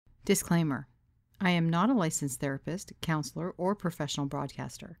Disclaimer: I am not a licensed therapist, counselor, or professional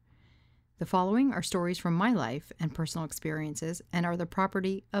broadcaster. The following are stories from my life and personal experiences and are the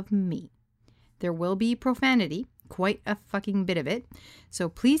property of me. There will be profanity, quite a fucking bit of it, so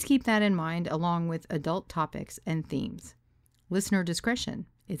please keep that in mind along with adult topics and themes. Listener discretion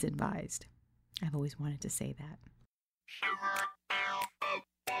is advised. I've always wanted to say that.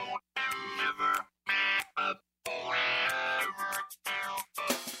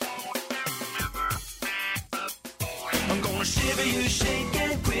 I'm gonna shiver you, shake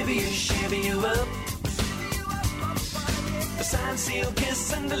and quiver you, shiver you up. A sign, seal,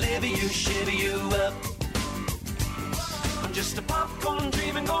 kiss and deliver you, shiver you up. I'm just a popcorn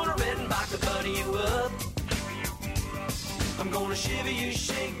dreaming, gonna red and back to butter you up. I'm gonna shiver you,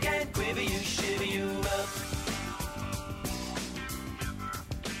 shake and quiver you, shiver you up.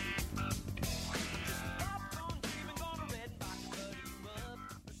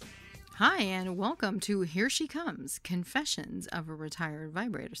 Hi, and welcome to Here She Comes, Confessions of a Retired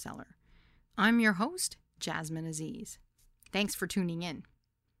Vibrator Seller. I'm your host, Jasmine Aziz. Thanks for tuning in.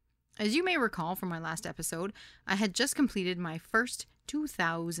 As you may recall from my last episode, I had just completed my first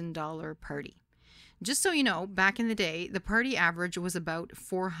 $2,000 party. Just so you know, back in the day, the party average was about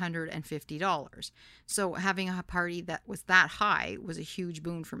 $450. So having a party that was that high was a huge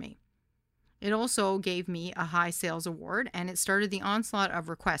boon for me. It also gave me a high sales award, and it started the onslaught of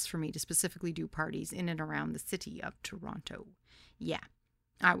requests for me to specifically do parties in and around the city of Toronto. Yeah,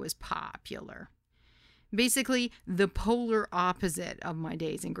 I was popular. Basically, the polar opposite of my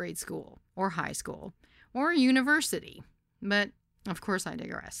days in grade school, or high school, or university. But, of course, I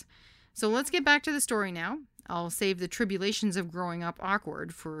digress. So let's get back to the story now. I'll save the tribulations of growing up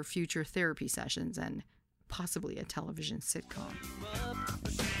awkward for future therapy sessions and possibly a television sitcom.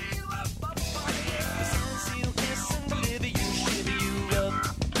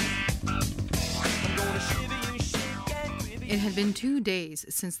 It had been 2 days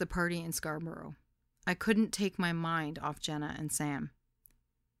since the party in Scarborough. I couldn't take my mind off Jenna and Sam.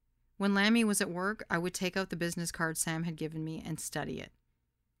 When Lammy was at work, I would take out the business card Sam had given me and study it.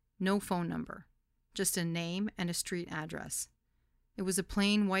 No phone number, just a name and a street address. It was a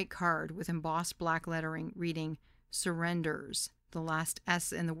plain white card with embossed black lettering reading Surrenders, the last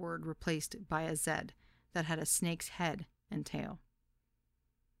S in the word replaced by a Z that had a snake's head and tail.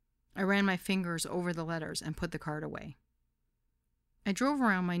 I ran my fingers over the letters and put the card away. I drove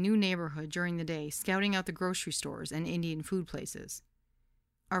around my new neighborhood during the day, scouting out the grocery stores and Indian food places.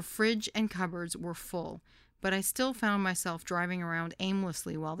 Our fridge and cupboards were full, but I still found myself driving around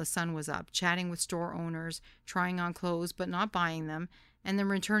aimlessly while the sun was up, chatting with store owners, trying on clothes but not buying them, and then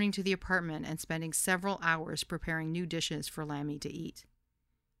returning to the apartment and spending several hours preparing new dishes for Lammy to eat.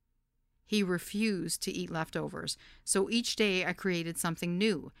 He refused to eat leftovers, so each day I created something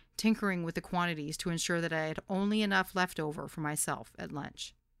new, tinkering with the quantities to ensure that I had only enough left over for myself at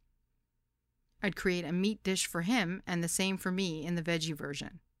lunch. I'd create a meat dish for him and the same for me in the veggie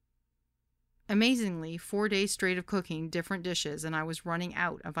version. Amazingly, 4 days straight of cooking different dishes and I was running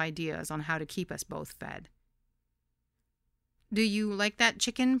out of ideas on how to keep us both fed. "Do you like that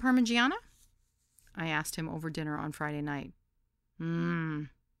chicken parmigiana?" I asked him over dinner on Friday night.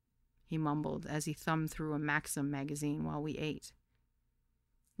 He mumbled as he thumbed through a Maxim magazine while we ate.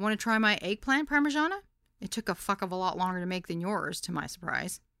 "Want to try my eggplant parmigiana? It took a fuck of a lot longer to make than yours, to my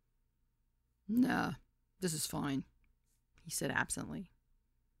surprise." "Nah, this is fine," he said absently.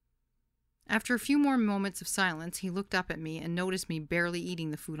 After a few more moments of silence, he looked up at me and noticed me barely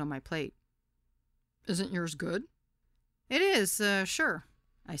eating the food on my plate. "Isn't yours good?" "It is, sure,"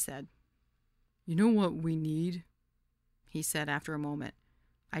 I said. "You know what we need?" he said after a moment.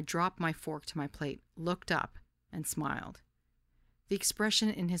 I dropped my fork to my plate, looked up, and smiled. The expression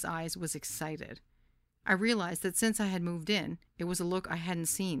in his eyes was excited. I realized that since I had moved in, it was a look I hadn't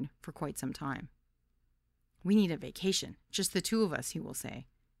seen for quite some time. "We need a vacation, just the two of us," he will say.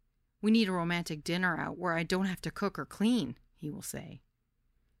 "We need a romantic dinner out where I don't have to cook or clean," he will say.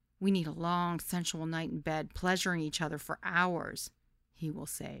 "We need a long, sensual night in bed, pleasuring each other for hours," he will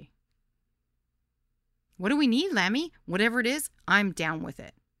say. "What do we need, Lammy? Whatever it is, I'm down with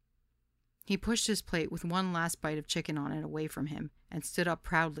it." He pushed his plate with one last bite of chicken on it away from him and stood up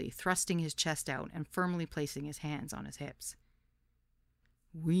proudly, thrusting his chest out and firmly placing his hands on his hips.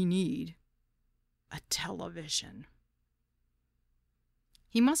 "We need a television."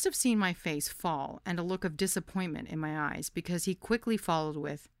 He must have seen my face fall and a look of disappointment in my eyes because he quickly followed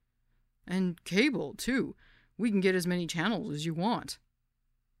with, "And cable, too. We can get as many channels as you want."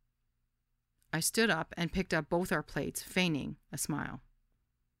 I stood up and picked up both our plates, feigning a smile.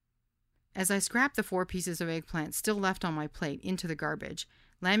 As I scrapped the 4 pieces of eggplant still left on my plate into the garbage,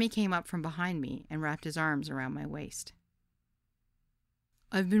 Lammy came up from behind me and wrapped his arms around my waist.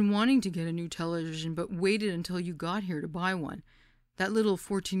 I've been wanting to get a new television, but waited until you got here to buy one. That little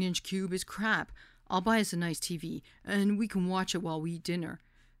 14-inch cube is crap. I'll buy us a nice TV, and we can watch it while we eat dinner.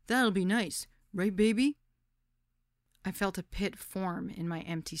 That'll be nice, right, baby? I felt a pit form in my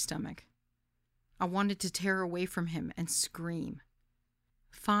empty stomach. I wanted to tear away from him and scream.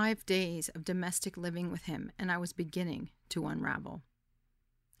 5 days of domestic living with him, and I was beginning to unravel.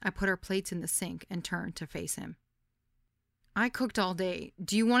 I put our plates in the sink and turned to face him. I cooked all day.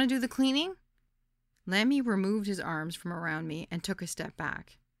 Do you want to do the cleaning? Lammy removed his arms from around me and took a step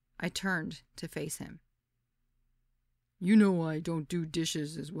back. I turned to face him. You know I don't do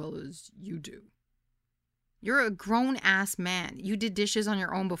dishes as well as you do. You're a grown-ass man. You did dishes on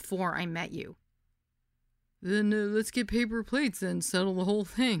your own before I met you. Then let's get paper plates and settle the whole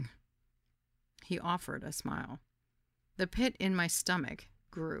thing. He offered a smile. The pit in my stomach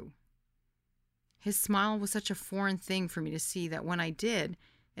grew. His smile was such a foreign thing for me to see that when I did,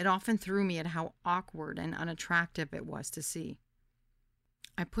 it often threw me at how awkward and unattractive it was to see.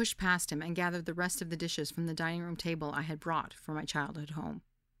 I pushed past him and gathered the rest of the dishes from the dining room table I had brought for my childhood home.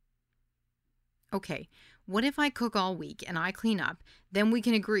 Okay, what if I cook all week and I clean up? Then we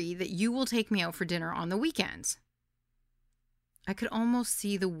can agree that you will take me out for dinner on the weekends. I could almost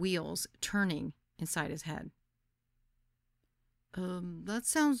see the wheels turning inside his head. That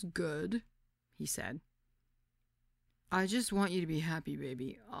sounds good, he said. I just want you to be happy,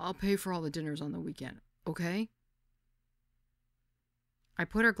 baby. I'll pay for all the dinners on the weekend, okay? I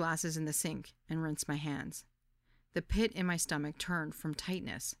put our glasses in the sink and rinsed my hands. The pit in my stomach turned from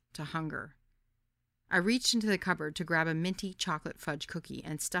tightness to hunger. I reached into the cupboard to grab a minty chocolate fudge cookie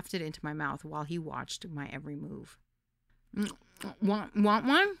and stuffed it into my mouth while he watched my every move. Want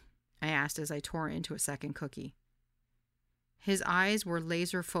one? I asked as I tore into a second cookie. His eyes were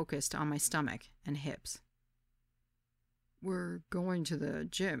laser focused on my stomach and hips. We're going to the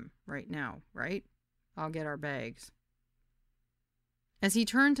gym right now, right? I'll get our bags. As he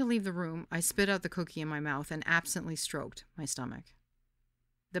turned to leave the room, I spit out the cookie in my mouth and absently stroked my stomach.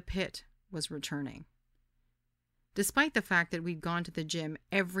 The pit was returning. Despite the fact that we'd gone to the gym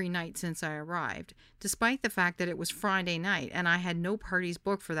every night since I arrived, despite the fact that it was Friday night and I had no parties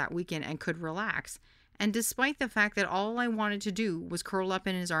booked for that weekend and could relax, and despite the fact that all I wanted to do was curl up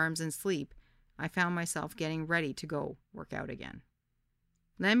in his arms and sleep, I found myself getting ready to go work out again.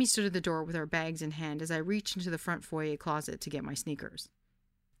 Lammy stood at the door with our bags in hand as I reached into the front foyer closet to get my sneakers.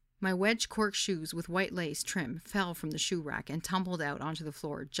 My wedge cork shoes with white lace trim fell from the shoe rack and tumbled out onto the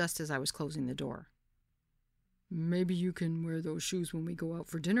floor just as I was closing the door. Maybe you can wear those shoes when we go out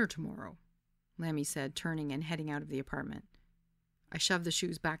for dinner tomorrow, Lammy said, turning and heading out of the apartment. I shoved the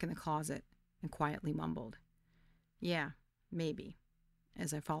shoes back in the closet and quietly mumbled, "Yeah, maybe,"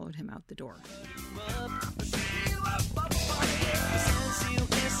 as I followed him out the door.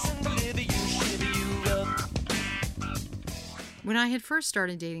 When I had first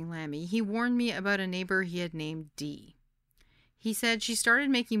started dating Lammy, he warned me about a neighbor he had named Dee. He said she started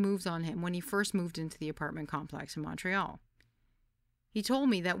making moves on him when he first moved into the apartment complex in Montreal. He told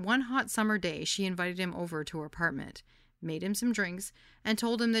me that one hot summer day she invited him over to her apartment, made him some drinks, and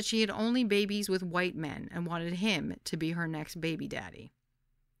told him that she had only babies with white men and wanted him to be her next baby daddy.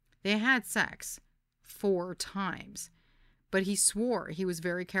 They had sex 4 times, but he swore he was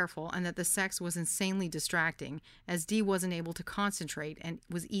very careful and that the sex was insanely distracting as Dee wasn't able to concentrate and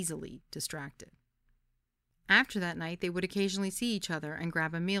was easily distracted. After that night, they would occasionally see each other and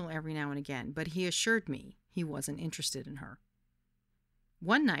grab a meal every now and again, but he assured me he wasn't interested in her.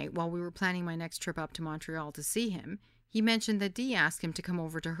 One night, while we were planning my next trip up to Montreal to see him, he mentioned that Dee asked him to come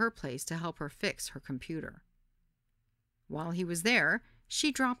over to her place to help her fix her computer. While he was there, she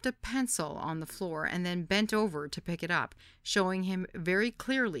dropped a pencil on the floor and then bent over to pick it up, showing him very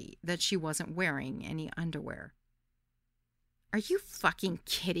clearly that she wasn't wearing any underwear. "Are you fucking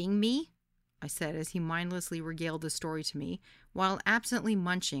kidding me?" I said as he mindlessly regaled the story to me while absently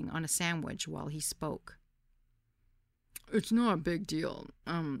munching on a sandwich while he spoke. "It's not a big deal.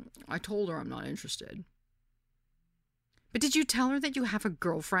 I told her I'm not interested." "But did you tell her that you have a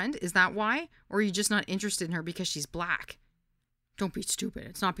girlfriend? Is that why? Or are you just not interested in her because she's black?" "Don't be stupid.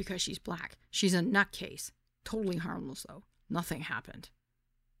 It's not because she's black. She's a nutcase. Totally harmless, though. Nothing happened."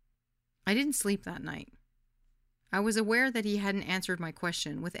 I didn't sleep that night. I was aware that he hadn't answered my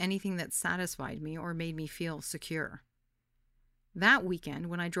question with anything that satisfied me or made me feel secure. That weekend,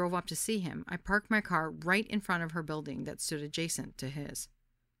 when I drove up to see him, I parked my car right in front of her building that stood adjacent to his.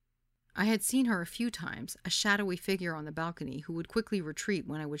 I had seen her a few times, a shadowy figure on the balcony who would quickly retreat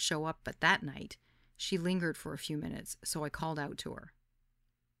when I would show up, but that night, she lingered for a few minutes, so I called out to her.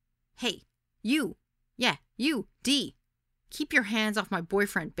 Hey, you! Yeah, you, Dee! Keep your hands off my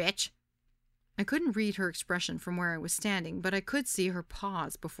boyfriend, bitch! I couldn't read her expression from where I was standing, but I could see her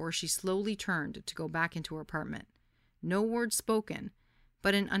pause before she slowly turned to go back into her apartment. No word spoken,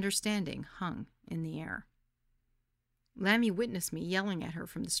 but an understanding hung in the air. Lammy witnessed me yelling at her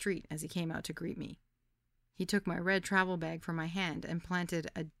from the street as he came out to greet me. He took my red travel bag from my hand and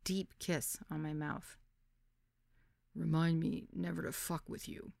planted a deep kiss on my mouth. "Remind me never to fuck with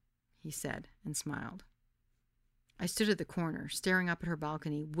you," he said and smiled. I stood at the corner, staring up at her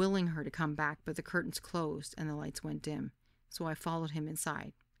balcony, willing her to come back, but the curtains closed and the lights went dim, so I followed him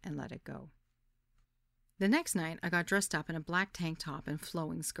inside and let it go. The next night, I got dressed up in a black tank top and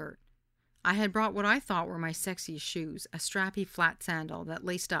flowing skirt. I had brought what I thought were my sexiest shoes, a strappy flat sandal that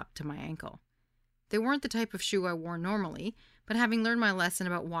laced up to my ankle. They weren't the type of shoe I wore normally, but having learned my lesson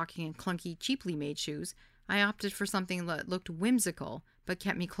about walking in clunky, cheaply made shoes, I opted for something that looked whimsical but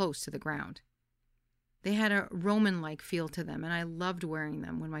kept me close to the ground. They had a Roman-like feel to them, and I loved wearing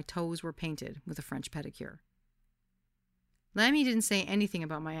them when my toes were painted with a French pedicure. Lammy didn't say anything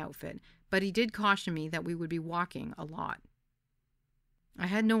about my outfit, but he did caution me that we would be walking a lot. I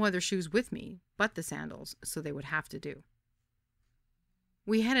had no other shoes with me but the sandals, so they would have to do.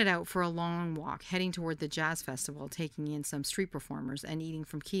 We headed out for a long walk, heading toward the jazz festival, taking in some street performers and eating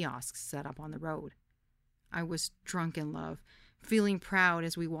from kiosks set up on the road. I was drunk in love, feeling proud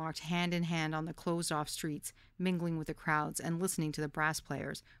as we walked hand in hand on the closed-off streets, mingling with the crowds and listening to the brass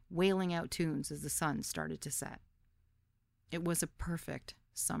players wailing out tunes as the sun started to set. It was a perfect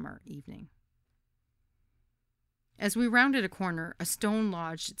summer evening. As we rounded a corner, a stone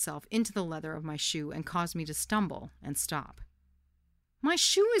lodged itself into the leather of my shoe and caused me to stumble and stop. "My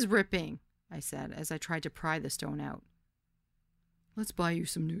shoe is ripping," I said as I tried to pry the stone out. "Let's buy you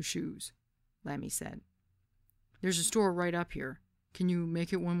some new shoes," Lammy said. "There's a store right up here. Can you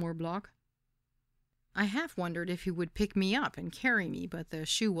make it one more block?" I half wondered if he would pick me up and carry me, but the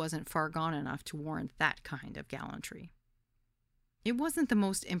shoe wasn't far gone enough to warrant that kind of gallantry. It wasn't the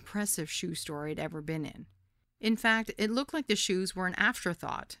most impressive shoe store I'd ever been in. In fact, it looked like the shoes were an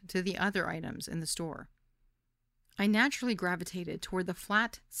afterthought to the other items in the store. I naturally gravitated toward the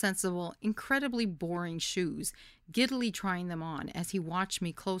flat, sensible, incredibly boring shoes, giddily trying them on as he watched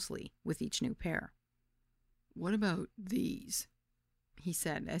me closely with each new pair. "What about these?" he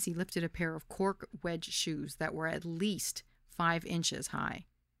said as he lifted a pair of cork wedge shoes that were at least 5 inches high.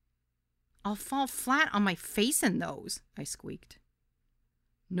 "I'll fall flat on my face in those," I squeaked.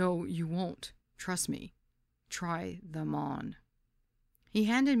 "No, you won't. Trust me. Try them on." He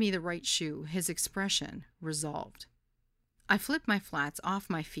handed me the right shoe, his expression resolved. I flipped my flats off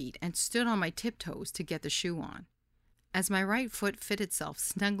my feet and stood on my tiptoes to get the shoe on. As my right foot fit itself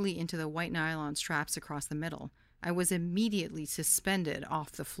snugly into the white nylon straps across the middle, I was immediately suspended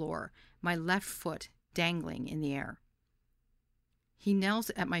off the floor, my left foot dangling in the air. He knelt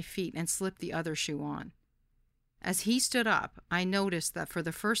at my feet and slipped the other shoe on. As he stood up, I noticed that for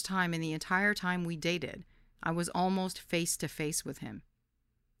the first time in the entire time we dated, I was almost face to face with him.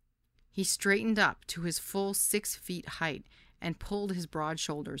 He straightened up to his full 6 feet height and pulled his broad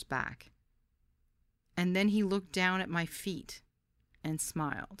shoulders back. And then he looked down at my feet and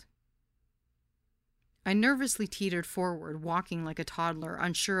smiled. I nervously teetered forward, walking like a toddler,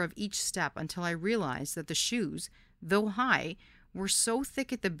 unsure of each step, until I realized that the shoes, though high, were so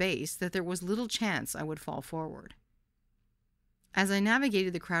thick at the base that there was little chance I would fall forward. As I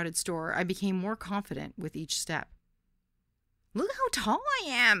navigated the crowded store, I became more confident with each step. "Look how tall I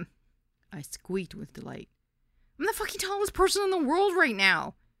am!" I squeaked with delight. "I'm the fucking tallest person in the world right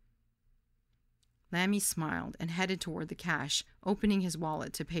now!" Lammy smiled and headed toward the cash, opening his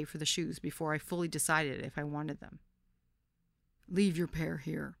wallet to pay for the shoes before I fully decided if I wanted them. "Leave your pair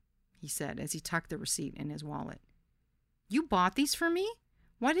here," he said as he tucked the receipt in his wallet. "You bought these for me?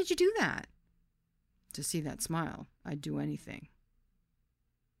 Why did you do that?" "To see that smile, I'd do anything."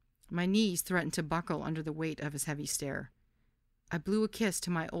 My knees threatened to buckle under the weight of his heavy stare. I blew a kiss to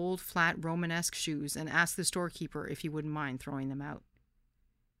my old, flat, Romanesque shoes and asked the storekeeper if he wouldn't mind throwing them out.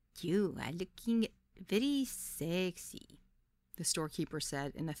 "You are looking very sexy," the storekeeper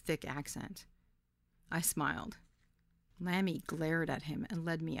said in a thick accent. I smiled. Lammy glared at him and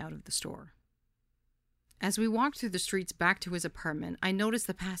led me out of the store. As we walked through the streets back to his apartment, I noticed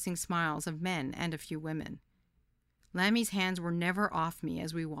the passing smiles of men and a few women. Lammy's hands were never off me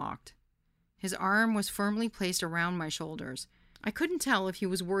as we walked. His arm was firmly placed around my shoulders. I couldn't tell if he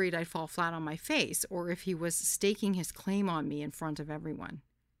was worried I'd fall flat on my face or if he was staking his claim on me in front of everyone.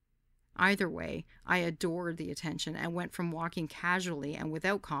 Either way, I adored the attention and went from walking casually and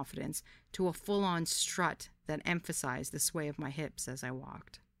without confidence to a full-on strut that emphasized the sway of my hips as I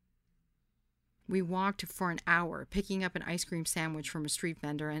walked. We walked for an hour, picking up an ice cream sandwich from a street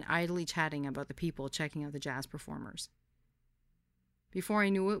vendor and idly chatting about the people checking out the jazz performers. Before I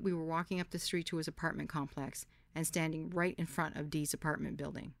knew it, we were walking up the street to his apartment complex and standing right in front of Dee's apartment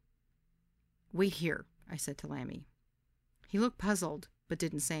building. "Wait here," I said to Lammy. He looked puzzled, but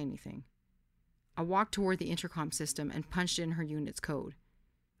didn't say anything. I walked toward the intercom system and punched in her unit's code.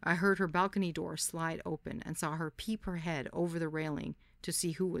 I heard her balcony door slide open and saw her peep her head over the railing to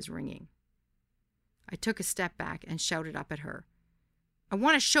see who was ringing. I took a step back and shouted up at her. "I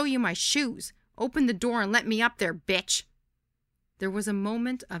want to show you my shoes. Open the door and let me up there, bitch." There was a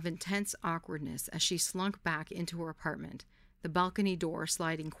moment of intense awkwardness as she slunk back into her apartment, the balcony door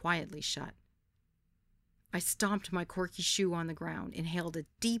sliding quietly shut. I stomped my corky shoe on the ground, inhaled a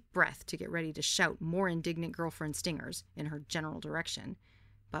deep breath to get ready to shout more indignant girlfriend stingers in her general direction,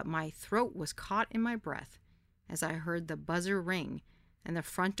 but my throat was caught in my breath as I heard the buzzer ring and the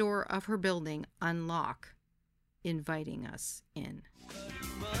front door of her building unlock, inviting us in.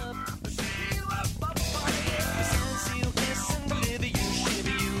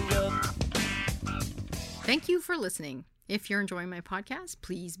 Thank you for listening. If you're enjoying my podcast,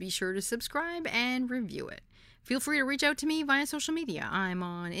 please be sure to subscribe and review it. Feel free to reach out to me via social media. I'm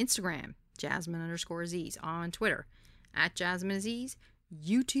on Instagram, Jasmine_Aziz, on Twitter, @JasmineAziz,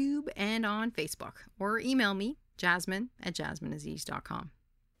 YouTube, and on Facebook. Or email me, jasmine@jasmineaziz.com.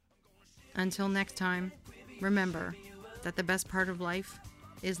 Until next time, remember that the best part of life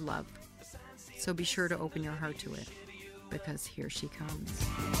is love. So be sure to open your heart to it, because here she comes.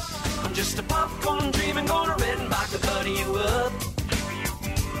 I'm just a popcorn dreaming, gonna red and back to butter you up.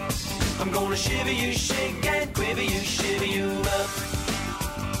 I'm gonna shiver you, shake and quiver you, shiver you up.